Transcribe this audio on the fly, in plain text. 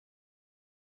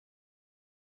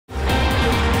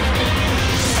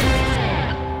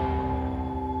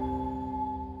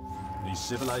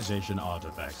civilization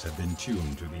artifacts have been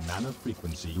tuned to the mana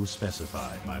frequency you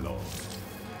specified, my lord.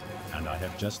 And I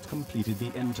have just completed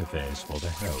the interface for the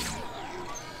helm.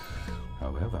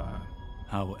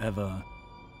 However,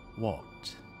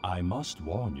 what? I must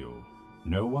warn you,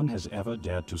 no one has ever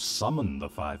dared to summon the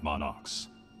 5 monarchs,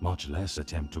 much less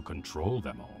attempt to control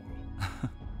them all.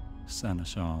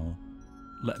 Seneschal,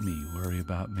 let me worry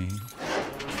about me.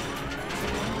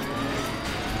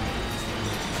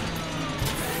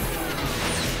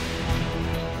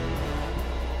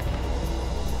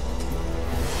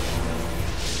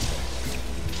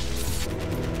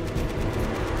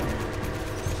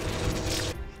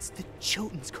 It's the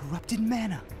Choten's corrupted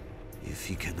mana. If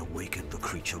he can awaken the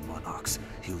creature monarchs,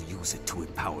 he'll use it to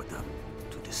empower them,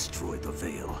 to destroy the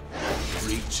Veil.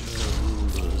 Creature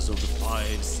rulers of the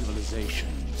 5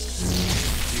 civilizations,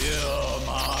 hear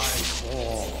my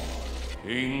call.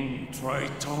 King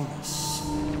Tritonus,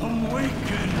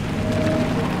 awaken!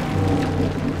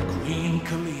 Queen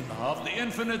Kalima of the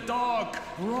Infinite Dark,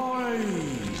 rise!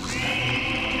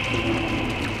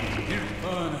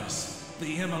 Infernus,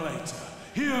 the Immolator,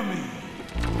 hear me!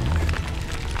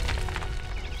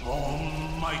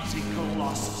 Almighty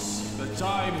Colossus, the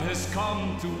time has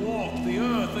come to walk the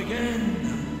earth again.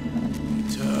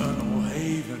 Eternal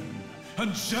haven,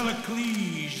 angelic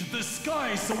liege, the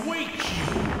skies await you.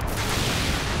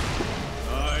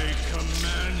 I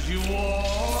command you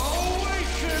all,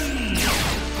 awaken!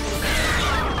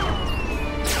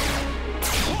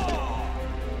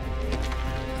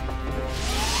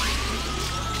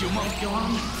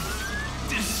 Humunculon,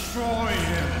 destroy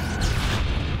him!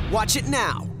 Watch it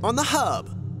now on the Hub.